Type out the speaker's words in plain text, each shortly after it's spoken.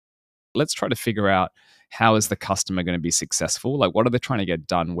let's try to figure out, how is the customer going to be successful? Like, what are they trying to get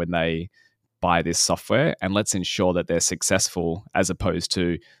done when they buy this software? And let's ensure that they're successful, as opposed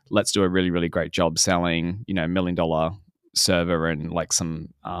to, let's do a really, really great job selling, $1 million server and like some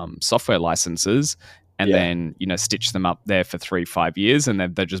software licenses, and then stitch them up there for 3-5 years, and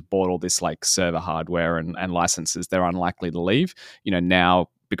they've just bought all this like server hardware and licenses. They're unlikely to leave. Now,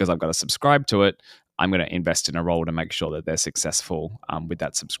 because I've got to subscribe to it, I'm going to invest in a role to make sure that they're successful with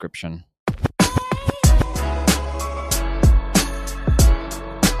that subscription.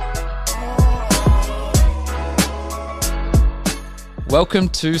 Welcome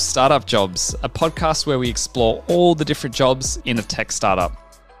to Startup Jobs, a podcast where we explore all the different jobs in a tech startup.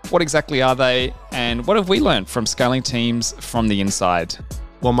 What exactly are they, and what have we learned from scaling teams from the inside?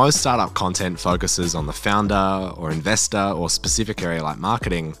 While most startup content focuses on the founder or investor or specific area like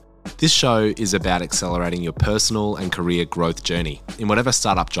marketing, this show is about accelerating your personal and career growth journey in whatever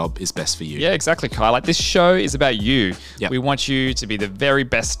startup job is best for you. Yeah, exactly, Kyle. Like, this show is about you. Yep. We want you to be the very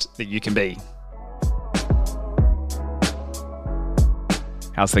best that you can be.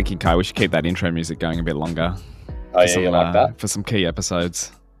 I was thinking, Kai, we should keep that intro music going a bit longer. Oh, yeah, you like that? For some key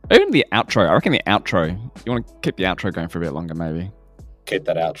episodes. Even the outro. I reckon the outro. You want to keep the outro going for a bit longer, maybe? Keep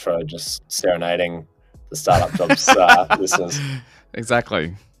that outro just serenading the Startup Jobs listeners.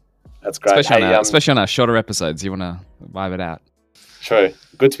 Exactly. That's great. Especially on our shorter episodes. You want to vibe it out. True.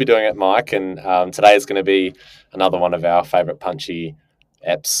 Good to be doing it, Mike. And today is going to be another one of our favourite punchy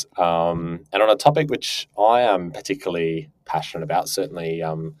eps. And on a topic which I am particularly passionate about, certainly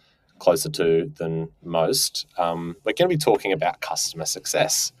closer to than most. We're going to be talking about customer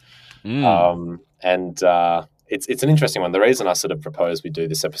success. And it's an interesting one. The reason I sort of propose we do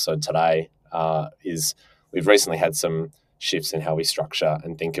this episode today is we've recently had some shifts in how we structure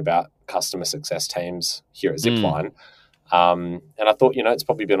and think about customer success teams here at Zipline. And I thought, it's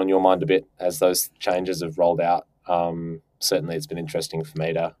probably been on your mind a bit as those changes have rolled out. Certainly it's been interesting for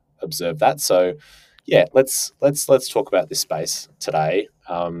me to observe that. So yeah, let's talk about this space today.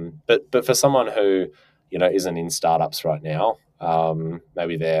 But for someone who, isn't in startups right now,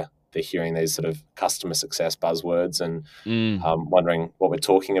 maybe they're hearing these sort of customer success buzzwords and wondering what we're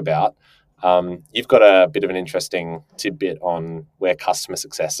talking about. You've got a bit of an interesting tidbit on where customer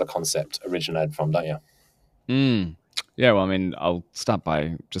success, a concept, originated from, don't you? Yeah, well, I mean, I'll start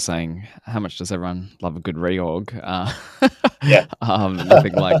by just saying, how much does everyone love a good reorg?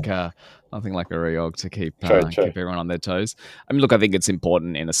 Nothing like a reorg to keep everyone on their toes. I mean, look, I think it's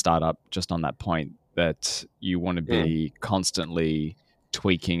important in a startup, just on that point, that you want to be constantly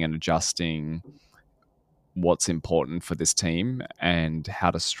tweaking and adjusting what's important for this team and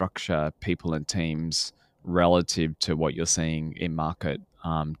how to structure people and teams relative to what you're seeing in market,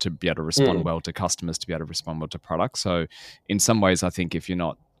 to be able to respond well to customers, to be able to respond well to products. So in some ways, I think if you're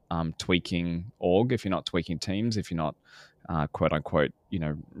not tweaking org, if you're not tweaking teams, if you're not quote unquote,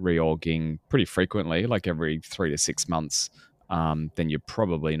 reorging pretty frequently, like every 3 to 6 months, then you're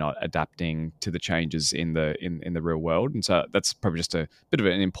probably not adapting to the changes in the real world. And so that's probably just a bit of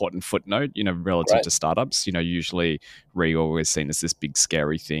an important footnote, relative to startups. Usually reorg is seen as this big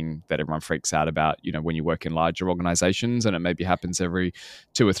scary thing that everyone freaks out about, when you work in larger organizations, and it maybe happens every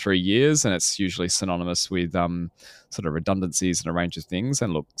 2 or 3 years, and it's usually synonymous with sort of redundancies and a range of things.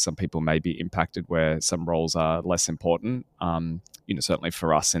 And look, some people may be impacted where some roles are less important. Certainly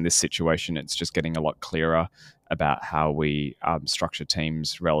for us in this situation, it's just getting a lot clearer about how we structure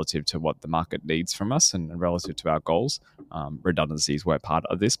teams relative to what the market needs from us and relative to our goals. Redundancies were part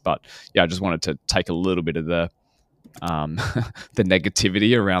of this, but yeah, I just wanted to take a little bit of the the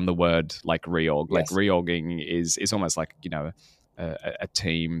negativity around the word like reorg. Yes. Like reorging is almost like, a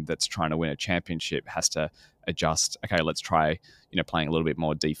team that's trying to win a championship has to adjust. Okay, let's try, playing a little bit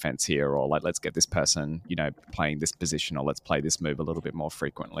more defense here, or like, let's get this person, playing this position, or let's play this move a little bit more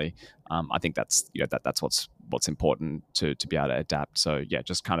frequently. I think that's, that's what's important to be able to adapt. So yeah,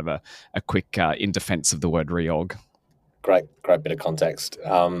 just kind of a quick in defense of the word reorg. Great bit of context.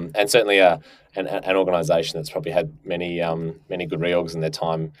 And certainly an organisation that's probably had many good reorgs in their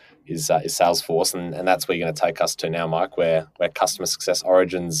time is Salesforce, and that's where you're going to take us to now, Mike, where customer success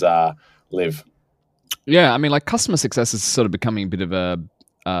origins live. Yeah, I mean, like, customer success is sort of becoming a bit of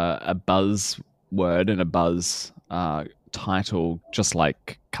a buzz word and a buzz title, just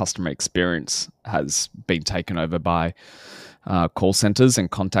like customer experience has been taken over by call centers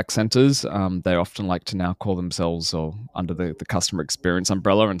and contact centers. They often like to now call themselves or under the customer experience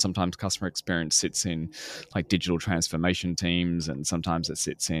umbrella, and sometimes customer experience sits in like digital transformation teams, and sometimes it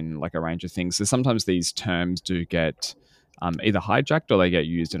sits in like a range of things. So sometimes these terms do get either hijacked or they get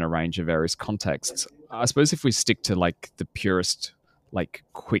used in a range of various contexts. I suppose if we stick to like the purest like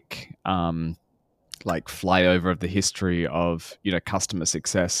quick like flyover of the history of customer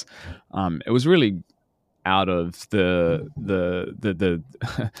success, it was really out of the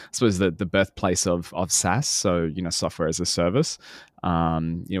I suppose the birthplace of SaaS, so software as a service,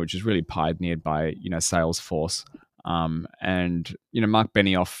 which is really pioneered by Salesforce. And Mark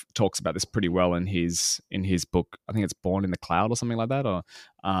Benioff talks about this pretty well in his book. I think it's Born in the Cloud or something like that, or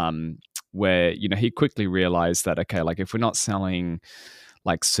where he quickly realized that, okay, like if we're not selling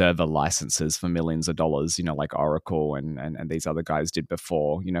like server licenses for millions of dollars, like Oracle and these other guys did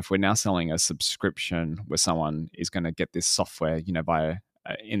before, if we're now selling a subscription where someone is going to get this software, via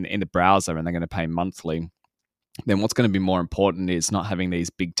in the browser, and they're going to pay monthly, then what's going to be more important is not having these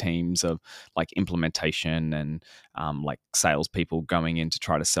big teams of like implementation and like salespeople going in to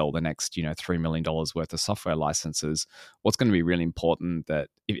try to sell the next, $3 million worth of software licenses. What's going to be really important, that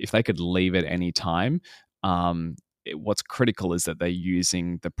if they could leave at any time, what's critical is that they're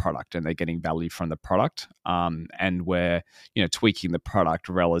using the product and they're getting value from the product, and we're tweaking the product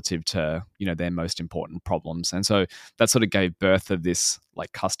relative to their most important problems. And so that sort of gave birth of this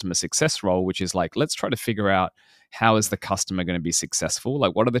like customer success role, which is like, let's try to figure out, how is the customer going to be successful?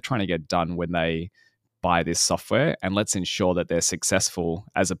 Like, what are they trying to get done when they buy this software, and let's ensure that they're successful,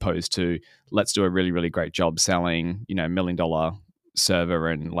 as opposed to let's do a really, really great job selling $1 million server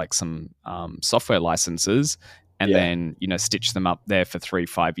and like some software licenses, and then stitch them up there for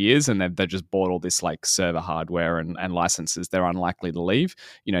 3-5 years, and they've just bought all this like server hardware and licenses. They're unlikely to leave.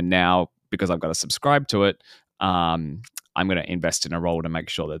 Now, because I've got to subscribe to it, I'm going to invest in a role to make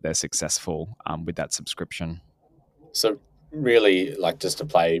sure that they're successful with that subscription. So really, like, just to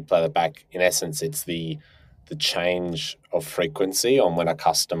play that back, in essence, it's the change of frequency on when a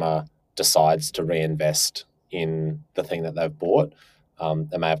customer decides to reinvest in the thing that they've bought.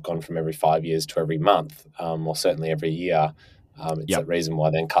 They may have gone from every 5 years to every month, or certainly every year. It's that reason why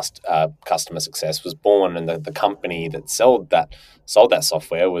then customer success was born, and the company that sold that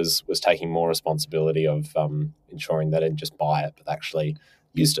software was taking more responsibility of ensuring they didn't just buy it, but actually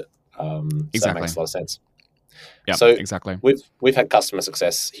used it. So that makes a lot of sense. Yeah, so exactly. We've had customer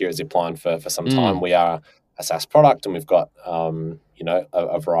success here at Zipline for some time. We are a SaaS product, and we've got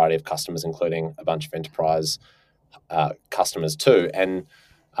a variety of customers, including a bunch of enterprise customers too. And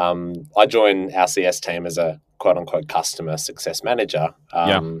I joined our CS team as a quote unquote customer success manager.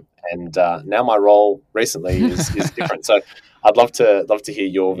 And now my role recently is different. So I'd love to hear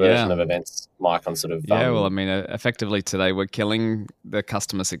your version of events, Mike, on sort of well, I mean, effectively today we're killing the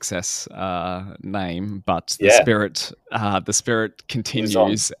customer success name, but the spirit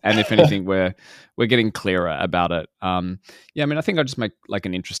continues, and if anything, we're getting clearer about it. I mean, I think I'll just make like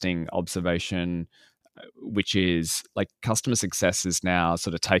an interesting observation, which is like customer success is now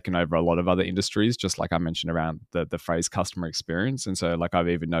sort of taken over a lot of other industries, just like I mentioned around the phrase customer experience. And so like I've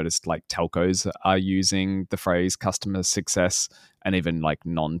even noticed like telcos are using the phrase customer success, and even like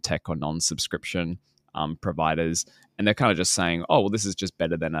non-tech or non-subscription providers. And they're kind of just saying, oh, well, this is just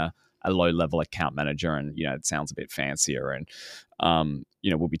better than a low-level account manager, and it sounds a bit fancier, and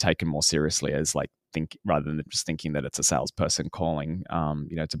will be taken more seriously as like rather than just thinking that it's a salesperson calling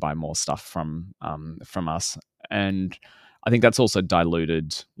to buy more stuff from us. And I think that's also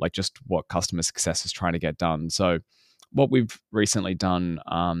diluted like just what customer success is trying to get done. So what we've recently done,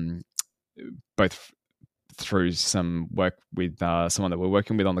 both through some work with someone that we're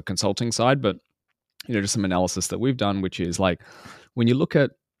working with on the consulting side, but just some analysis that we've done, which is like, when you look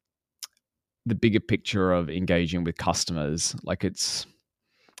at the bigger picture of engaging with customers, like it's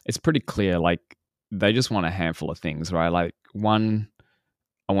pretty clear, like they just want a handful of things, right? Like, 1,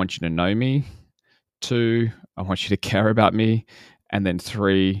 I want you to know me. 2, I want you to care about me. And then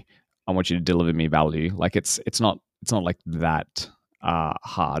 3, I want you to deliver me value. Like it's not like that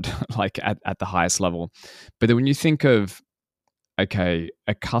hard, like at the highest level. But then when you think of, okay,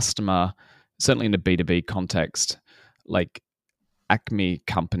 a customer, certainly in a B2B context, like Acme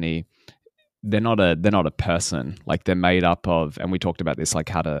company, they're not a person. Like they're made up of, and we talked about this, like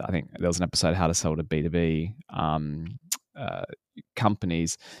I think there was an episode, how to sell to B2B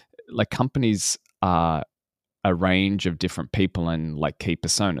companies. Like companies are a range of different people and like key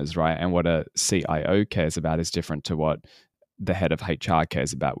personas, right? And what a CIO cares about is different to what the head of HR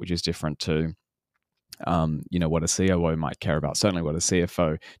cares about, which is different to what a COO might care about, certainly what a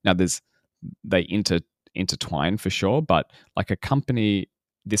CFO. Now they intertwine for sure, but like a company,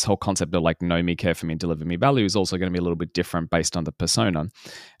 this whole concept of like know me, care for me, and deliver me value is also going to be a little bit different based on the persona.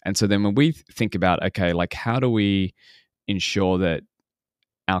 And so then when we think about, okay, like how do we ensure that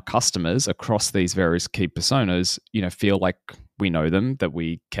our customers across these various key personas, feel like we know them, that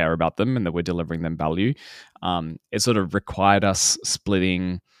we care about them, and that we're delivering them value. It sort of required us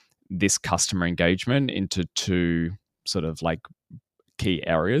splitting this customer engagement into two sort of like key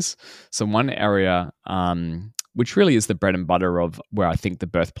areas. So one area, which really is the bread and butter of where I think the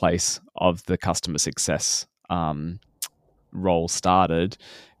birthplace of the customer success role started,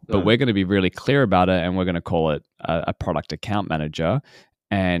 but we're going to be really clear about it, and we're going to call it a product account manager.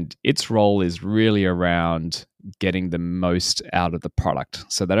 And its role is really around getting the most out of the product.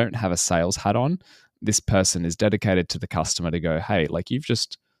 So they don't have a sales hat on. This person is dedicated to the customer to go, hey, like you've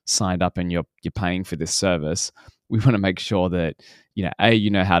just signed up and you're paying for this service. We want to make sure that, you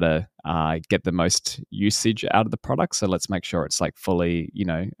know how to get the most usage out of the product. So let's make sure it's like fully,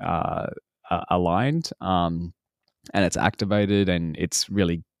 aligned, and it's activated, and it's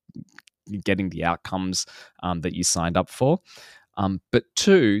really getting the outcomes that you signed up for. But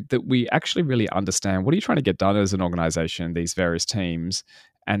two, that we actually really understand what are you trying to get done as an organization, these various teams,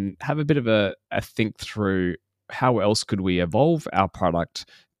 and have a bit of a think through how else could we evolve our product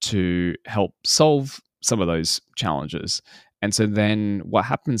to help solve some of those challenges. And so then what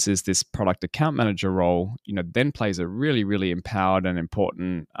happens is this product account manager role, then plays a really, really empowered and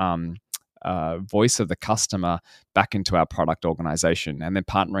important voice of the customer back into our product organization, and then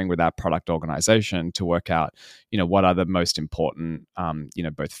partnering with our product organization to work out, what are the most important,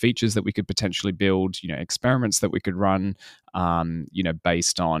 both features that we could potentially build, experiments that we could run,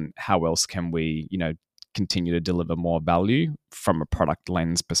 based on how else can we, continue to deliver more value from a product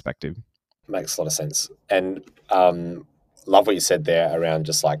lens perspective. Makes a lot of sense. And love what you said there around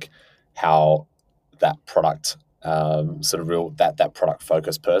just like how that product that product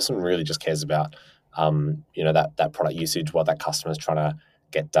focused person really just cares about that product usage, what that customer is trying to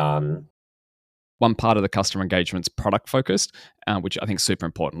get done. One part of the customer engagement's product focused, which I think is super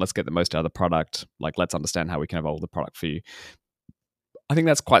important. Let's get the most out of the product. Like, let's understand how we can evolve the product for you. I think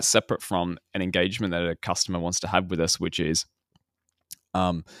that's quite separate from an engagement that a customer wants to have with us, which is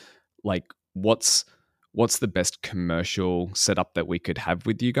what's the best commercial setup that we could have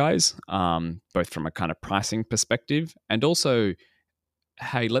with you guys, both from a kind of pricing perspective, and also,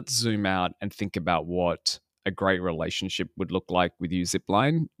 hey, let's zoom out and think about what a great relationship would look like with you,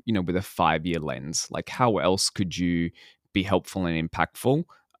 Zipline, with a 5-year lens. Like, how else could you be helpful and impactful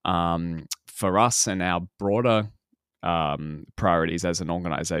for us and our broader priorities as an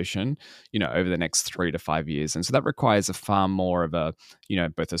organization, over the next 3 to 5 years. And so that requires a far more of a,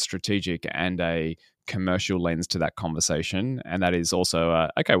 both a strategic and a commercial lens to that conversation. And that is also,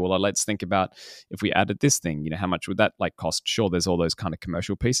 okay, well, let's think about if we added this thing, how much would that like cost? Sure, there's all those kind of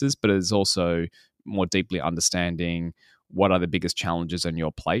commercial pieces, but it's also more deeply understanding what are the biggest challenges on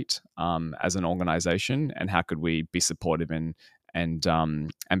your plate as an organization, and how could we be supportive and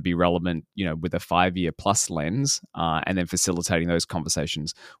be relevant, with a 5-year plus lens, and then facilitating those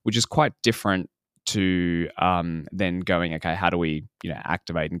conversations, which is quite different to then going, okay, how do we,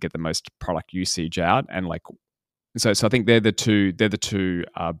 activate and get the most product usage out? And like, so I think they're the two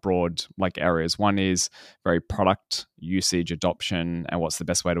broad like areas. One is very product usage adoption and what's the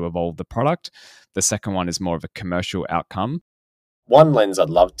best way to evolve the product. The second one is more of a commercial outcome. One lens I'd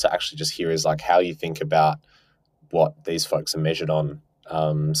love to actually just hear is like how you think about what these folks are measured on.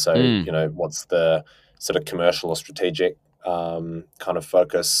 What's the sort of commercial or strategic kind of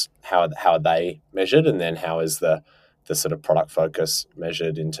focus? How are they measured, and then how is the sort of product focus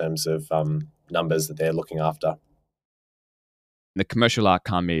measured in terms of numbers that they're looking after? The commercial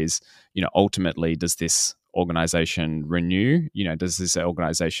outcome is, ultimately, does this organization renew? Does this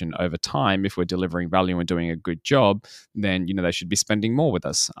organization over time, if we're delivering value and doing a good job, then, they should be spending more with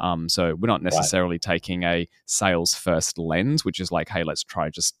us. So we're not necessarily taking a sales first lens, which is like, hey, let's try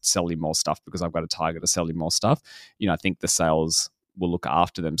just sell you more stuff because I've got a target to sell you more stuff. I think the sales will look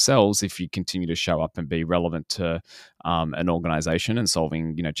after themselves if you continue to show up and be relevant to an organization and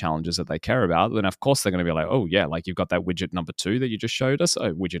solving, challenges that they care about. Then of course they're going to be like, oh yeah, like you've got that widget number 2 that you just showed us.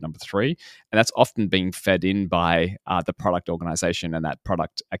 Oh, widget number 3, and that's often being fed in by the product organization and that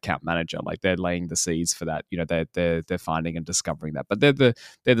product account manager. Like they're laying the seeds for that. They're finding and discovering that. But they're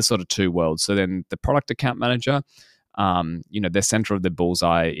the sort of two worlds. So then the product account manager, the center of the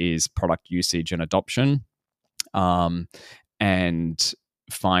bullseye is product usage and adoption. And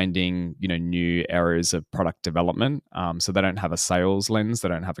finding, new areas of product development. So they don't have a sales lens, they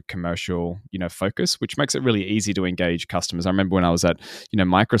don't have a commercial, focus, which makes it really easy to engage customers. I remember when I was at,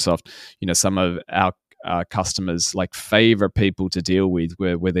 Microsoft, some of our customers' like favorite people to deal with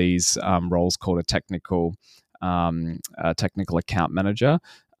were these roles called a technical account manager.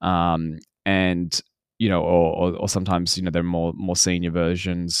 And or sometimes, they're more senior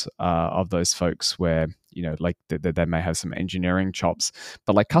versions of those folks where, like they may have some engineering chops,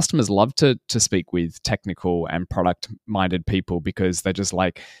 but like customers love to speak with technical and product minded people because they're just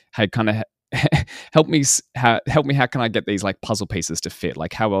like, hey, kind of help me, how can I get these like puzzle pieces to fit?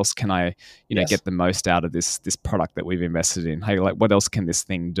 Like, how else can I, get the most out of this product that we've invested in? Hey, like, what else can this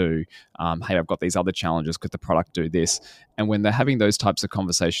thing do? Hey, I've got these other challenges. Could the product do this? And when they're having those types of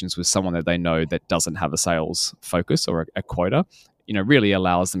conversations with someone that they know that doesn't have a sales focus or a quota, really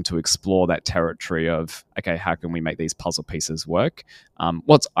allows them to explore that territory of, okay, how can we make these puzzle pieces work?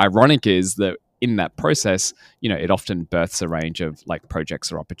 What's ironic is that in that process, it often births a range of like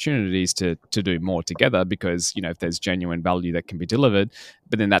projects or opportunities to do more together because, if there's genuine value that can be delivered,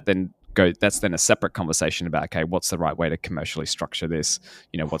 but then that's then a separate conversation about, okay, what's the right way to commercially structure this?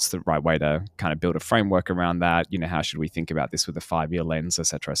 What's the right way to kind of build a framework around that? How should we think about this with a 5-year lens, et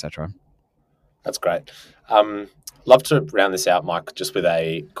cetera, et cetera? That's great. Love to round this out, Mike, just with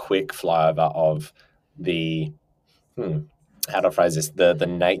a quick flyover of the, how to phrase this, the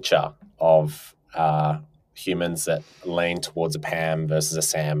nature of humans that lean towards a PAM versus a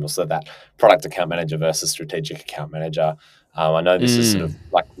SAM, so that product account manager versus strategic account manager. I know this is sort of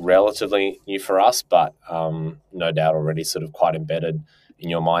like relatively new for us, but no doubt already sort of quite embedded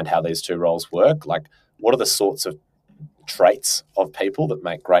in your mind how these two roles work. Like, what are the sorts of traits of people that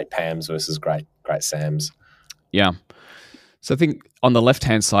make great PAMs versus great SAMs? Yeah. So I think on the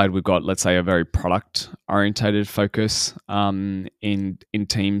left-hand side, we've got, let's say, a very product-orientated focus in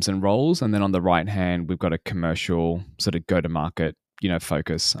teams and roles. And then on the right hand, we've got a commercial sort of go-to-market,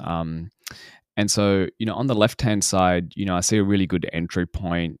 focus. And so, on the left-hand side, I see a really good entry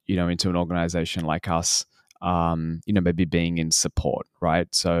point, into an organization like us, maybe being in support, right?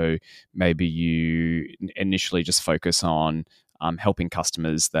 So maybe you initially just focus on helping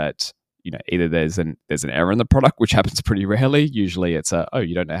customers that, either there's an error in the product, which happens pretty rarely. Usually it's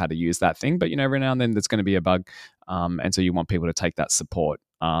you don't know how to use that thing, but every now and then there's going to be a bug. And so you want people to take that support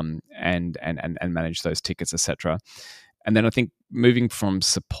and manage those tickets, etc. And then I think moving from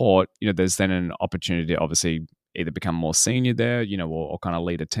support, there's then an opportunity to obviously either become more senior there, or kind of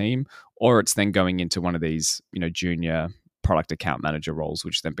lead a team, or it's then going into one of these, junior product account manager roles,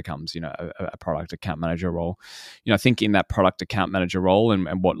 which then becomes, a product account manager role. I think in that product account manager role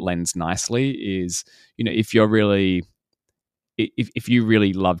and what lends nicely is, if you're really, if you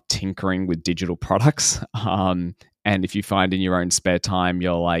really love tinkering with digital products, and if you find in your own spare time,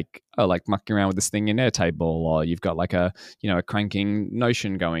 you're like, mucking around with this thing in Airtable, or you've got like a cranking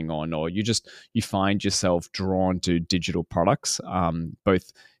Notion going on, or you find yourself drawn to digital products,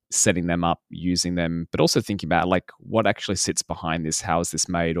 both setting them up, using them, but also thinking about like what actually sits behind this, how is this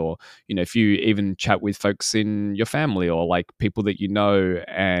made? Or, if you even chat with folks in your family or like people that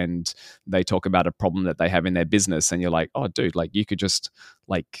and they talk about a problem that they have in their business, and you're like, oh dude, like you could just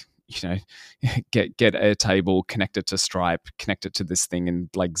like, get Airtable, connect it to Stripe, connect it to this thing and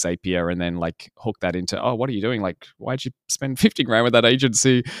like Zapier, and then like hook that into, what are you doing? Like, why'd you spend 50 grand with that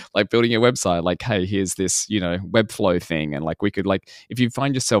agency, like building your website? Like, hey, here's this, Webflow thing. And like, we could like, if you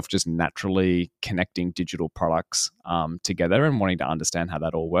find yourself just naturally connecting digital products together and wanting to understand how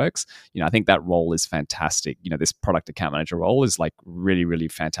that all works, I think that role is fantastic. This product account manager role is like really, really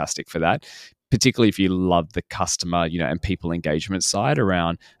fantastic for that. Particularly if you love the customer, and people engagement side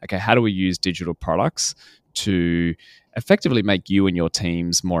around, okay, how do we use digital products to effectively make you and your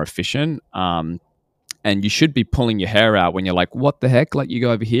teams more efficient? And you should be pulling your hair out when you're like, what the heck? Like you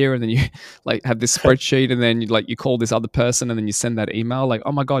go over here and then you like have this spreadsheet and then you call this other person and then you send that email like,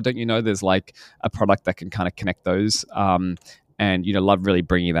 oh my God, don't you know there's like a product that can kind of connect those? And, love really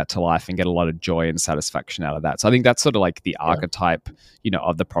bringing that to life and get a lot of joy and satisfaction out of that. So I think that's sort of like the archetype,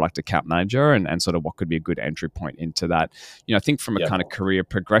 of the product account manager and sort of what could be a good entry point into that. I think from a kind of career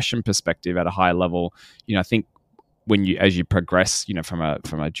progression perspective at a high level, I think as you progress, from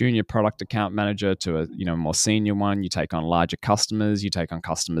a junior product account manager to a, more senior one, you take on larger customers, you take on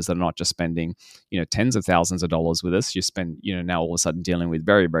customers that are not just spending, tens of thousands of dollars with us. You spend, now all of a sudden dealing with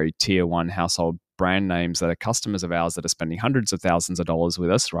very, very tier one household brand names that are customers of ours that are spending hundreds of thousands of dollars with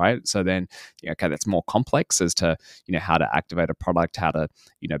us, right? So then, okay, that's more complex as to, how to activate a product, how to,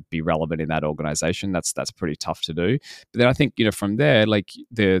 be relevant in that organization. That's pretty tough to do. But then I think, from there, like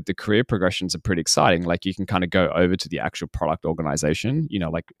the career progressions are pretty exciting. Like you can kind of go over to the actual product organization,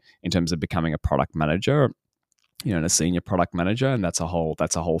 like in terms of becoming a product manager. and a senior product manager, and that's a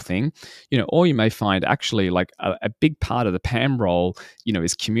whole thing. Or you may find actually like a big part of the PAM role,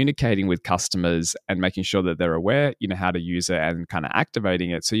 is communicating with customers and making sure that they're aware, how to use it and kind of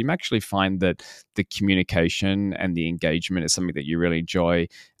activating it. So you may actually find that the communication and the engagement is something that you really enjoy.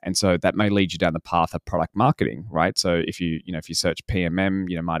 And so that may lead you down the path of product marketing, right? So if you search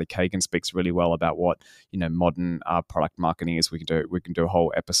PMM, Marty Kagan speaks really well about what, modern product marketing is. We can do a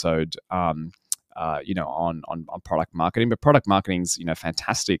whole episode, on product marketing, but product marketing's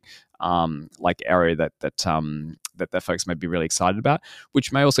fantastic like area that folks may be really excited about,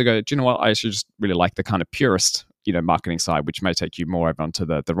 which may also go, do you know what, I actually just really like the kind of purist marketing side, which may take you more over onto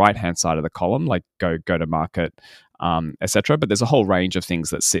the right hand side of the column, like go to market, etc. But there's a whole range of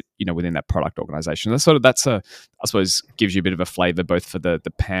things that sit within that product organization. That's I suppose gives you a bit of a flavor both for the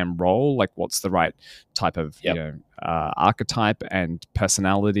PAM role, like what's the right type of archetype and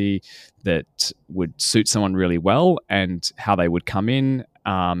personality that would suit someone really well, and how they would come in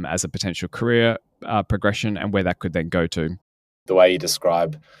as a potential career progression, and where that could then go to. The way you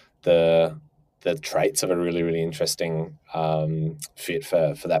describe the traits of a really, really interesting fit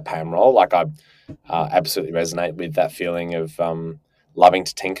for that PAM role. Like I absolutely resonate with that feeling of loving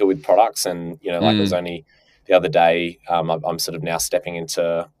to tinker with products. And, like it was only the other day, I'm sort of now stepping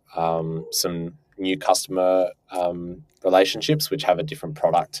into some new customer relationships, which have a different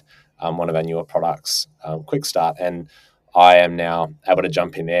product, one of our newer products, Quick Start. And I am now able to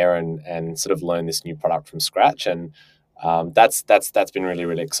jump in there and sort of learn this new product from scratch. And that's been really,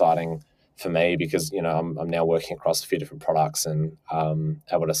 really exciting for me, because I'm now working across a few different products and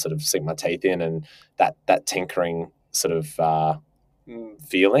able to sort of sink my teeth in, and that tinkering sort of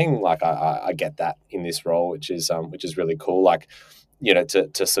feeling, like I get that in this role, which is really cool. Like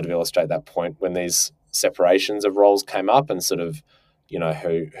to sort of illustrate that point, when these separations of roles came up and sort of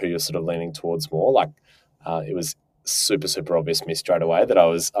who you're sort of leaning towards more, like it was super, super obvious to me straight away that I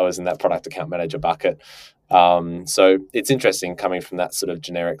was in that product account manager bucket. So it's interesting coming from that sort of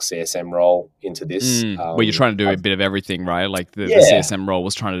generic CSM role into this. Where you're trying to do a bit of everything, right? Like the CSM role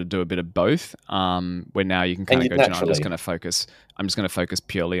was trying to do a bit of both. Where now you can kind of go, I'm just going to focus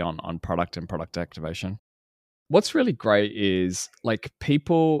purely on product and product activation. What's really great is like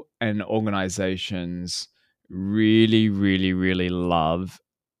people and organizations really, really, really love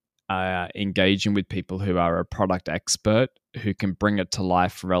engaging with people who are a product expert, who can bring it to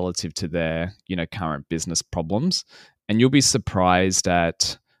life relative to their current business problems. And you'll be surprised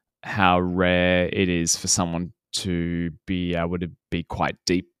at how rare it is for someone to be able to be quite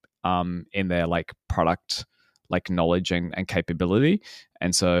deep in their like product like knowledge and capability.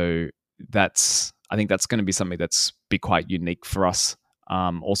 And so I think that's going to be something that's be quite unique for us.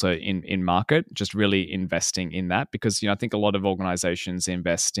 Also in market, just really investing in that, because I think a lot of organizations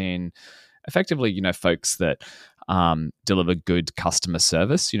invest in effectively folks that deliver good customer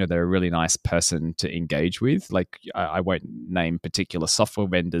service. They're a really nice person to engage with. Like I won't name particular software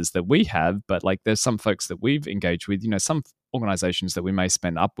vendors that we have, but like there's some folks that we've engaged with. Some organizations that we may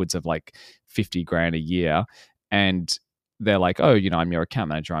spend upwards of like $50,000 a year, and they're like, oh, I'm your account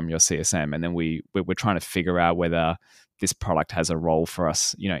manager, I'm your CSM, and then we're trying to figure out whether this product has a role for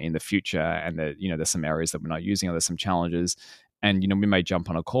us, in the future, and that there's some areas that we're not using, or there's some challenges, and we may jump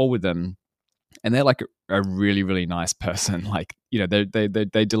on a call with them, and they're like a really, really nice person, like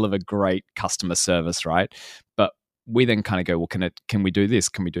they deliver great customer service, right? But we then kind of go, well, can we do this?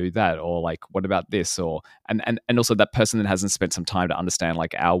 Can we do that? Or like, what about this? Or and also that person that hasn't spent some time to understand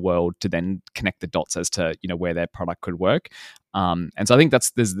like our world, to then connect the dots as to where their product could work. And so I think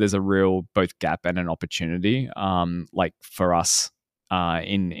there's a real both gap and an opportunity, like for us,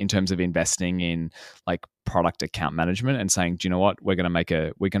 in terms of investing in like product account management and saying, do you know what, we're going to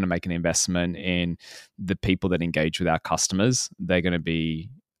make an investment in the people that engage with our customers. They're going to be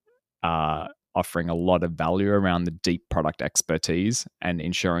offering a lot of value around the deep product expertise and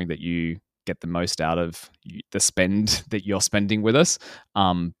ensuring that you get the most out of the spend that you're spending with us,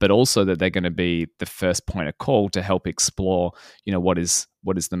 but also that they're going to be the first point of call to help explore, what is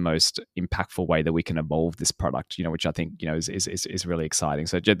the most impactful way that we can evolve this product, which I think is really exciting.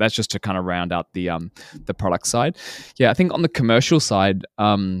 So that's just to kind of round out the product side. Yeah, I think on the commercial side,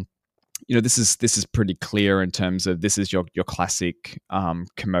 this is pretty clear in terms of this is your classic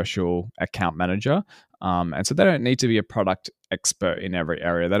commercial account manager, and so they don't need to be a product expert in every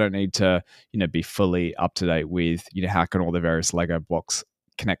area. They don't need to be fully up to date with how can all the various Lego blocks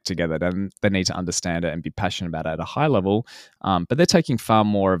connect together. They need to understand it and be passionate about it at a high level, but they're taking far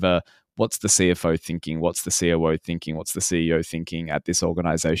more of a what's the CFO thinking, what's the COO thinking, what's the CEO thinking at this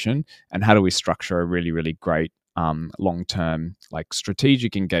organization, and how do we structure a really, really great long-term like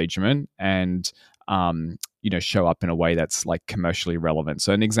strategic engagement and show up in a way that's like commercially relevant.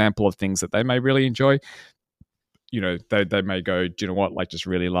 So an example of things that they may really enjoy, they may go, do you know what, like just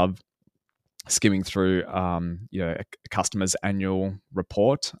really love skimming through a customer's annual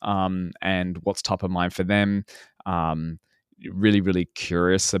report, and what's top of mind for them. Really, really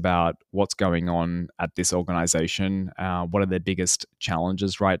curious about what's going on at this organization. What are their biggest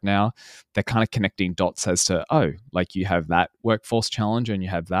challenges right now? They're kind of connecting dots as to, oh, like you have that workforce challenge and you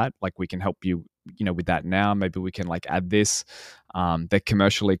have that, like we can help you, with that now. Maybe we can like add this. They're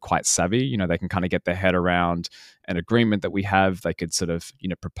commercially quite savvy. They can kind of get their head around an agreement that we have. They could sort of,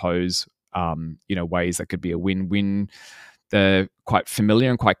 propose, ways that could be a win-win. They're quite familiar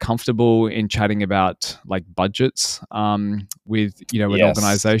and quite comfortable in chatting about like budgets with an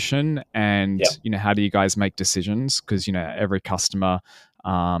organization, and how do you guys make decisions? Because every customer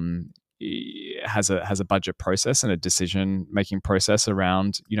has a budget process and a decision making process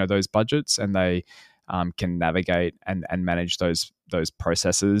around those budgets, and they can navigate and manage those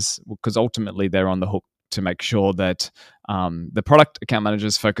processes, because ultimately they're on the hook to make sure that the product account manager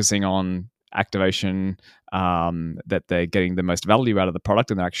is focusing on activation, that they're getting the most value out of the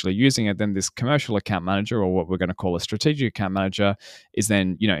product and they're actually using it. Then this commercial account manager, or what we're going to call a strategic account manager, is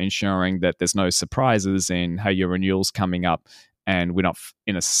then ensuring that there's no surprises in how your renewal's coming up, and we're not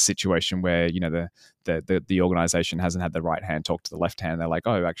in a situation where the organization hasn't had the right hand talk to the left hand. They're like,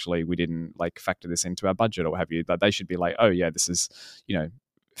 oh, actually we didn't like factor this into our budget, or what have you. That they should be like, oh yeah, this is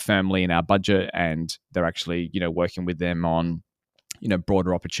firmly in our budget, and they're actually working with them on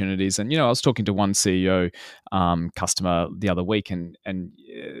broader opportunities. And I was talking to one CEO customer the other week, and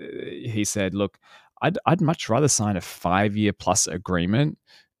he said, look, I'd much rather sign a 5-year plus agreement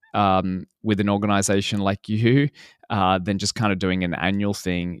with an organization like you than just kind of doing an annual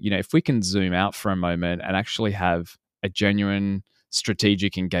thing. If we can zoom out for a moment and actually have a genuine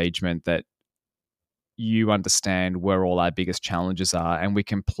strategic engagement that you understand where all our biggest challenges are, and we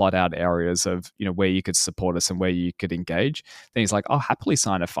can plot out areas of where you could support us and where you could engage, then he's like, I'll happily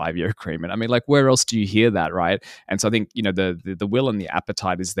sign a 5-year agreement. I mean, like, where else do you hear that, right? And so I think the will and the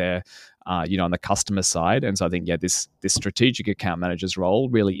appetite is there on the customer side. And so I think this strategic account manager's role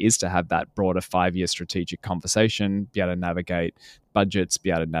really is to have that broader 5-year strategic conversation, be able to navigate budgets, be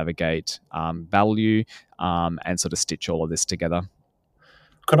able to navigate value, and sort of stitch all of this together.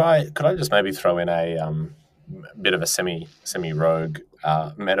 Could I just maybe throw in a bit of a semi rogue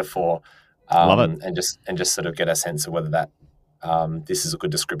metaphor, Love it. and just sort of get a sense of whether that this is a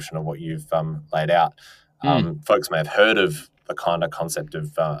good description of what you've laid out. Folks may have heard of the kind of concept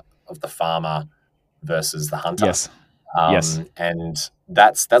of the farmer versus the hunter. Yes. Yes. And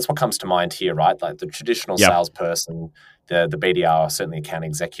that's what comes to mind here, right? Like the traditional salesperson, the BDR, certainly account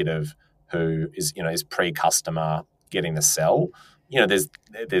executive, who is pre-customer getting the sell.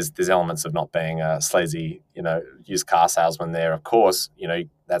 There's elements of not being a sleazy, used car salesman there. Of course,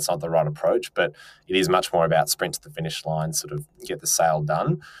 that's not the right approach, but it is much more about sprint to the finish line, sort of get the sale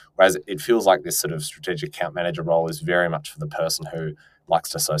done. Whereas it feels like this sort of strategic account manager role is very much for the person who likes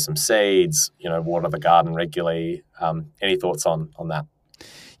to sow some seeds, water the garden regularly. Any thoughts on that?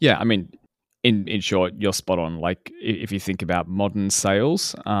 Yeah, I mean, in short, you're spot on. Like, if you think about modern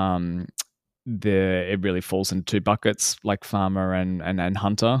sales, it really falls in 2 buckets, like farmer and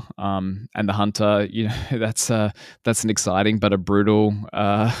hunter. And the hunter, that's an exciting but a brutal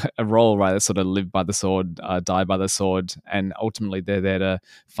a role, right? They sort of live by the sword, die by the sword, and ultimately they're there to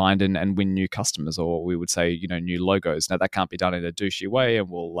find and win new customers, or we would say new logos. Now that can't be done in a douchey way, and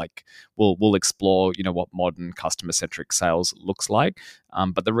we'll explore what modern customer centric sales looks like.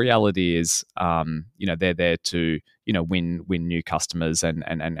 But the reality is, they're there to win new customers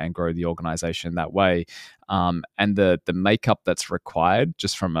and grow the organization that way. And the makeup that's required,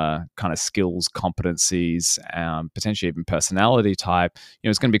 just from a kind of skills, competencies, potentially even personality type,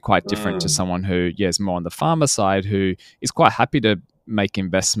 is going to be quite different to someone who is more on the farmer side, who is quite happy to make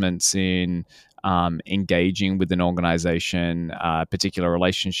investments in engaging with an organization, a particular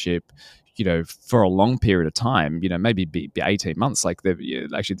relationship, for a long period of time, maybe be 18 months. Like,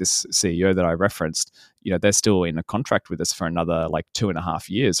 actually this CEO that I referenced, they're still in a contract with us for another like 2.5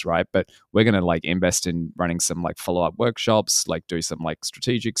 years, right? But we're going to like invest in running some like follow-up workshops, like do some like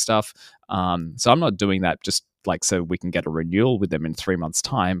strategic stuff. So I'm not doing that just like so we can get a renewal with them in 3 months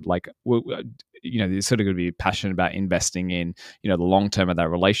time. Like, you're sort of going to be passionate about investing in, the long term of that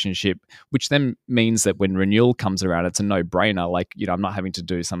relationship, which then means that when renewal comes around, it's a no brainer. Like, I'm not having to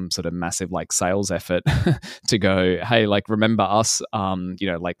do some sort of massive like sales effort to go, hey, like, remember us,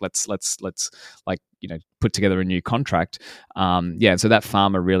 like let's like, put together a new contract. So that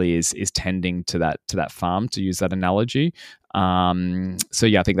farmer really is tending to that farm, to use that analogy. I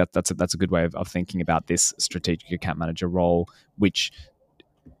think that's a good way of thinking about this strategic account manager role, which,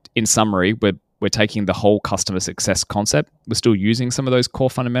 in summary, we're taking the whole customer success concept. We're still using some of those core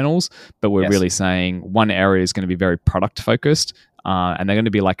fundamentals, but we're really saying one area is going to be very product focused, and they're going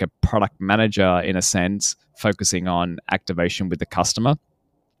to be like a product manager in a sense, focusing on activation with the customer,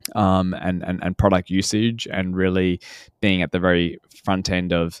 and product usage, and really being at the very front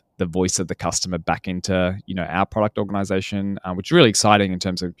end of the voice of the customer back into our product organization, which is really exciting in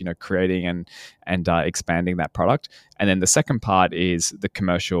terms of creating and expanding that product. And then the second part is the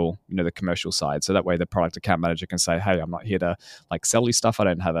commercial side. So that way the product account manager can say, hey, I'm not here to like sell you stuff. I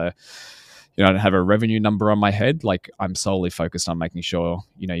don't have a revenue number on my head. Like, I'm solely focused on making sure,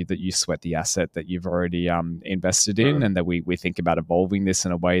 that you sweat the asset that you've already invested in, and that we think about evolving this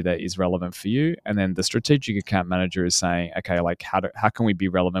in a way that is relevant for you. And then the strategic account manager is saying, okay, like how can we be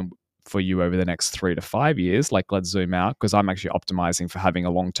relevant for you over the next 3 to 5 years? Like, let's zoom out, because I'm actually optimizing for having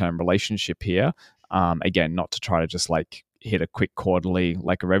a long-term relationship here. Again, not to try to just like hit a quick quarterly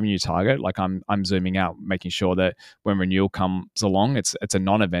like a revenue target. Like, I'm zooming out, making sure that when renewal comes along, it's a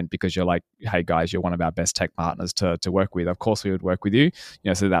non-event, because you're like, hey guys, you're one of our best tech partners to work with. Of course we would work with you.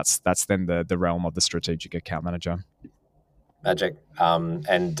 So that's then the realm of the strategic account manager. Magic.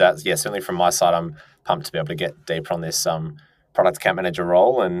 Certainly from my side, I'm pumped to be able to get deeper on this product account manager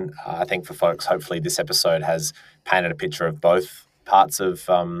role. And I think for folks, hopefully this episode has painted a picture of both parts of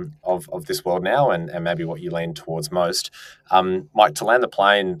this world now, and maybe what you lean towards most. Mike, to land the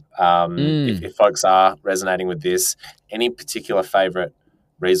plane, if folks are resonating with this, any particular favourite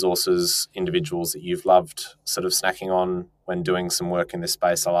resources, individuals that you've loved sort of snacking on when doing some work in this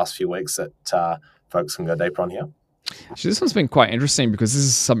space the last few weeks that folks can go deeper on here? So this one's been quite interesting, because this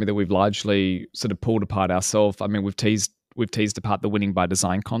is something that we've largely sort of pulled apart ourselves. I mean, we've teased apart the Winning by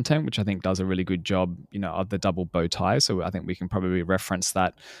Design content, which I think does a really good job, of the double bow tie. So I think we can probably reference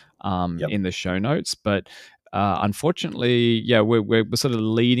that in the show notes. But unfortunately, we're sort of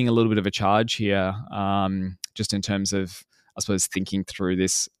leading a little bit of a charge here, just in terms of, I suppose, thinking through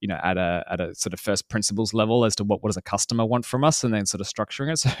this, at a sort of first principles level as to what does a customer want from us, and then sort of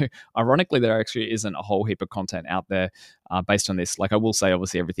structuring it. So ironically, there actually isn't a whole heap of content out there based on this. Like, I will say,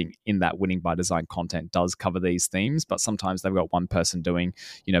 obviously, everything in that Winning by Design content does cover these themes, but sometimes they've got one person doing,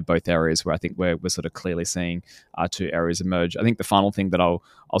 both areas, where I think we're sort of clearly seeing two areas emerge. I think the final thing that I'll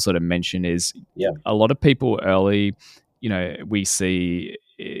sort of mention is a lot of people early, we see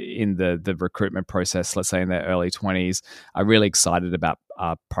in the recruitment process, let's say in their early 20s, are really excited about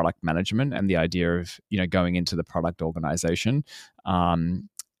product management and the idea of going into the product organization.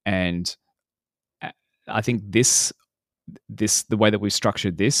 And I think this the way that we've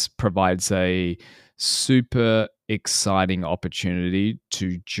structured this provides a super exciting opportunity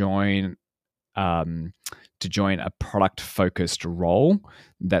to join a product-focused role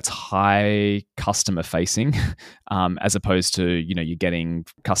that's high customer-facing, as opposed to, you're getting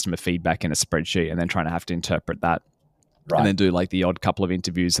customer feedback in a spreadsheet and then trying to have to interpret that, and then do like the odd couple of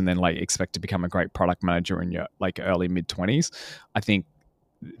interviews and then like expect to become a great product manager in your like early mid-20s. I think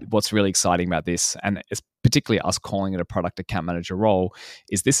what's really exciting about this, and it's particularly us calling it a product account manager role,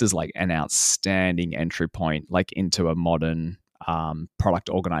 is this is like an outstanding entry point like into a modern product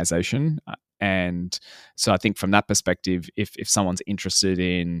organization. And so I think from that perspective, if someone's interested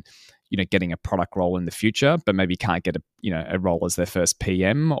in, getting a product role in the future, but maybe can't get a role as their first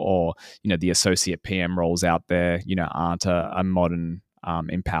PM, or, the associate PM roles out there, aren't a modern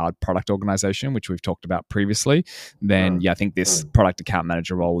empowered product organization, which we've talked about previously, then I think this product account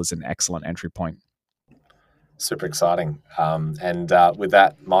manager role is an excellent entry point. Super exciting. With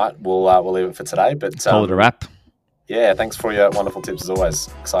that, Mike, we'll leave it for today. But call it a wrap. Yeah, thanks for your wonderful tips as always.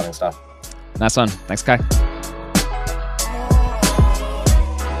 Exciting stuff. Nice one. Thanks, Kai.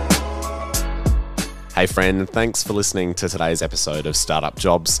 Hey friend, thanks for listening to today's episode of Startup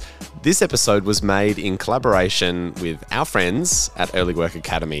Jobs. This episode was made in collaboration with our friends at Early Work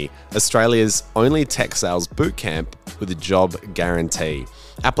Academy, Australia's only tech sales bootcamp with a job guarantee.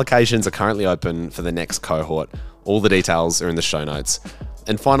 Applications are currently open for the next cohort. All the details are in the show notes.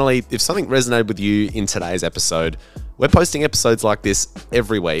 And finally, if something resonated with you in today's episode, we're posting episodes like this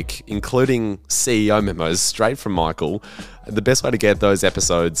every week, including CEO memos straight from Michael. The best way to get those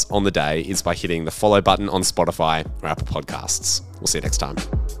episodes on the day is by hitting the follow button on Spotify or Apple Podcasts. We'll see you next time.